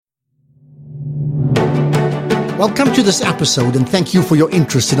Welcome to this episode and thank you for your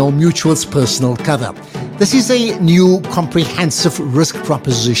interest in Old Mutual's personal cover. This is a new comprehensive risk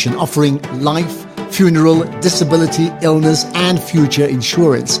proposition offering life, funeral, disability, illness and future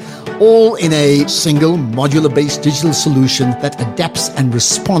insurance, all in a single modular-based digital solution that adapts and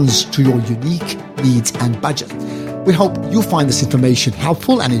responds to your unique needs and budget. We hope you find this information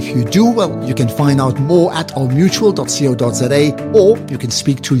helpful, and if you do, well, you can find out more at oldmutual.co.za or you can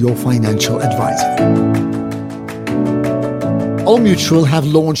speak to your financial advisor. Old Mutual have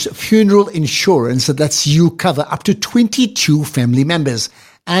launched funeral insurance that lets you cover up to 22 family members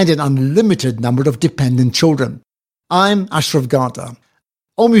and an unlimited number of dependent children. I'm Ashraf Garda.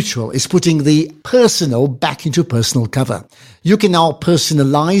 Old Mutual is putting the personal back into personal cover. You can now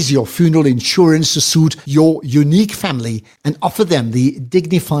personalize your funeral insurance to suit your unique family and offer them the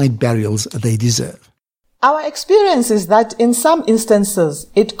dignified burials they deserve. Our experience is that in some instances,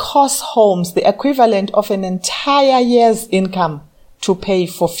 it costs homes the equivalent of an entire year's income to pay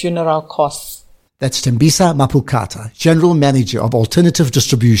for funeral costs. That's Tembisa Mapukata, General Manager of Alternative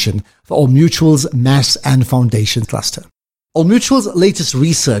Distribution for Old Mutual's Mass and Foundation Cluster. Old Mutual's latest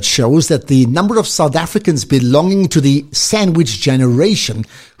research shows that the number of South Africans belonging to the sandwich generation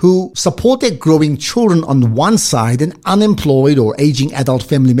who support their growing children on one side and unemployed or aging adult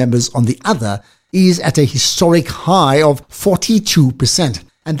family members on the other is at a historic high of 42%.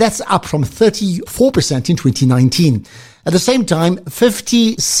 And that's up from 34% in 2019. At the same time,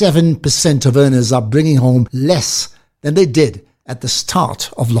 57% of earners are bringing home less than they did at the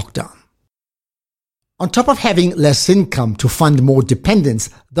start of lockdown. On top of having less income to fund more dependents,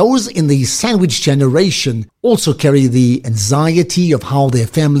 those in the sandwich generation also carry the anxiety of how their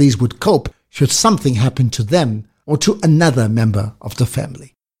families would cope should something happen to them or to another member of the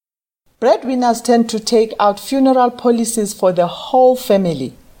family. Breadwinners tend to take out funeral policies for the whole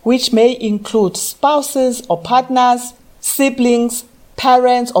family, which may include spouses or partners, siblings,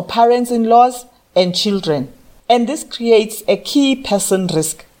 parents or parents-in-laws, and children. And this creates a key person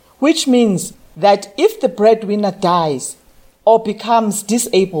risk, which means that if the breadwinner dies or becomes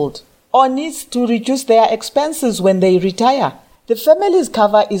disabled or needs to reduce their expenses when they retire, the family's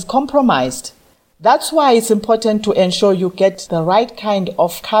cover is compromised. That's why it's important to ensure you get the right kind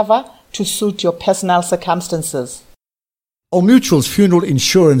of cover to suit your personal circumstances. Old Mutual's funeral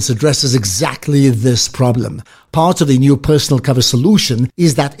insurance addresses exactly this problem. Part of the new personal cover solution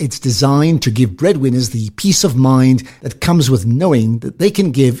is that it's designed to give breadwinners the peace of mind that comes with knowing that they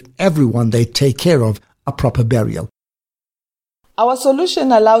can give everyone they take care of a proper burial. Our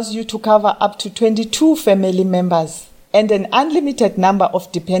solution allows you to cover up to 22 family members and an unlimited number of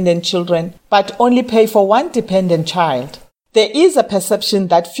dependent children, but only pay for one dependent child. There is a perception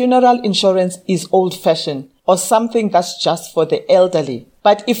that funeral insurance is old-fashioned or something that's just for the elderly.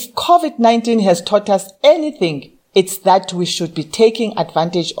 But if COVID-19 has taught us anything, it's that we should be taking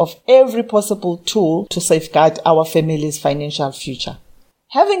advantage of every possible tool to safeguard our family's financial future.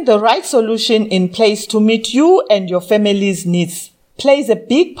 Having the right solution in place to meet you and your family's needs plays a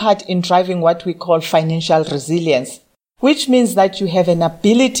big part in driving what we call financial resilience, which means that you have an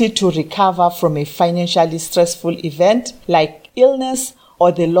ability to recover from a financially stressful event like illness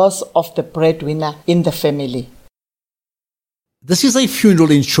or the loss of the breadwinner in the family. This is a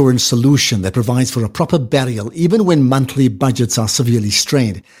funeral insurance solution that provides for a proper burial even when monthly budgets are severely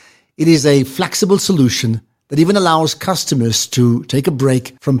strained. It is a flexible solution that even allows customers to take a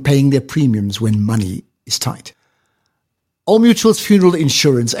break from paying their premiums when money is tight. Old Mutual's funeral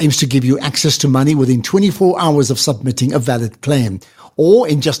insurance aims to give you access to money within 24 hours of submitting a valid claim, or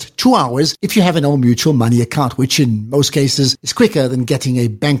in just 2 hours if you have an Old Mutual money account, which in most cases is quicker than getting a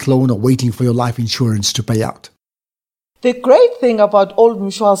bank loan or waiting for your life insurance to pay out. The great thing about Old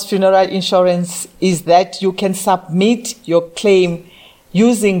Mutual's funeral insurance is that you can submit your claim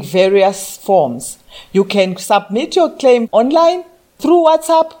using various forms. You can submit your claim online, through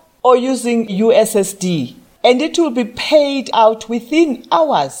WhatsApp, or using USSD. And it will be paid out within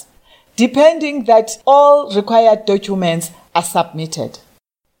hours, depending that all required documents are submitted.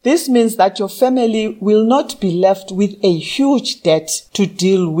 This means that your family will not be left with a huge debt to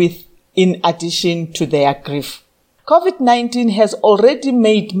deal with in addition to their grief. COVID-19 has already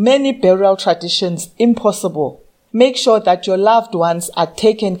made many burial traditions impossible. Make sure that your loved ones are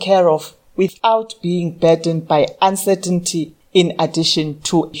taken care of without being burdened by uncertainty in addition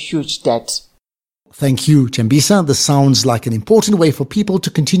to huge debt. Thank you, Tembisa. This sounds like an important way for people to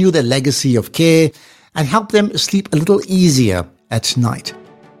continue their legacy of care and help them sleep a little easier at night.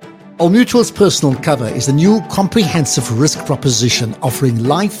 Old Mutual's personal cover is the new comprehensive risk proposition offering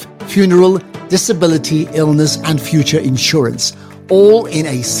life, funeral, disability, illness, and future insurance, all in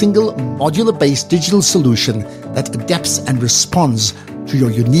a single modular-based digital solution that adapts and responds to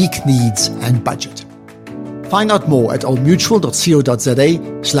your unique needs and budget. Find out more at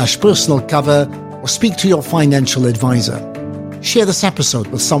oldmutual.co.za/personal cover or speak to your financial advisor. Share this episode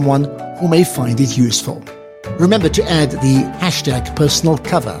with someone who may find it useful. Remember to add the hashtag personal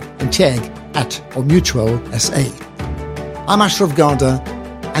cover and tag @oldmutualSA. I'm Ashraf Garda,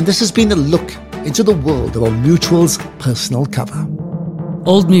 and this has been a look into the world of Old Mutual's personal cover.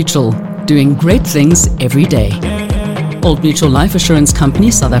 Old Mutual, doing great things every day. Old Mutual Life Assurance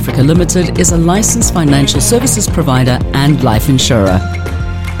Company South Africa Limited is a licensed financial services provider and life insurer.